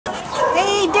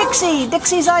Hey Dixie!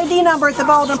 Dixie's ID number at the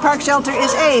Baldwin Park Shelter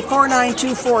is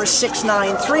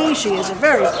A4924693. She is a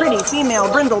very pretty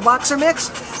female brindle boxer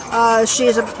mix.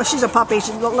 She's a puppy. She's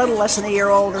a little less than a year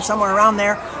old or somewhere around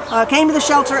there. Came to the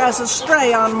shelter as a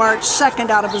stray on March 2nd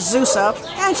out of Azusa,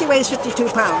 and she weighs 52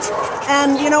 pounds.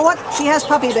 And you know what? She has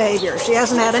puppy behavior. She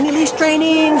hasn't had any leash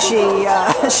training.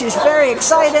 She's very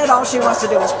excited. All she wants to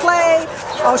do is play.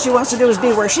 All she wants to do is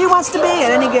be where she wants to be at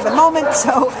any given moment.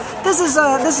 So this is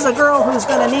a girl who's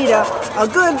going to need a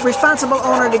good, responsible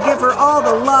owner to give her all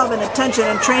the love and attention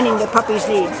and training that puppies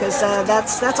need, because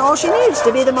that's all she needs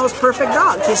to be the most perfect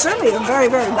dog. She's certainly a very,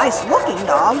 very nice looking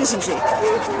dog, isn't she?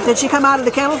 Did she come out of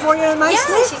the kennel for you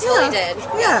nicely? Yeah, she totally did.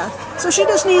 Yeah. So she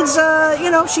just needs,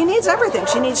 she needs everything.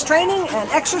 She needs training and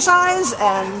exercise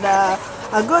and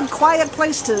a good, quiet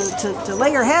place to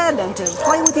lay her head and to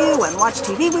play with you and watch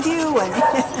TV with you and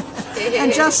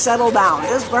and just settle down.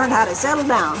 Just learn how to settle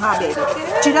down, huh, baby?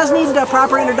 She does need a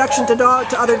proper introduction to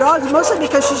other dogs, mostly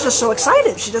because she's just so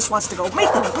excited. She just wants to go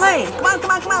make them and play. Come on, come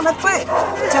on, come on, let's play.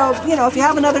 So, if you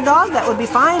have another dog, that would be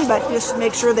fine, but just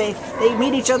make sure they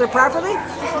meet each other properly.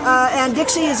 And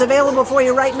Dixie is available for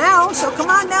you right now, so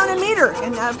come on down and meet her.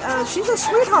 And she's a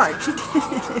sweetheart.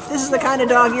 If this is the kind of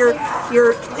dog you're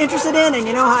interested in and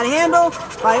you know how to handle,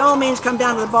 by all means come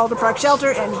down to the Baldwin Park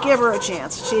Shelter and give her a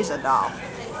chance. She's a doll.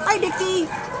 Hi, Dixie.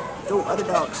 Oh, other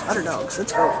dogs.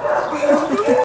 Let's go.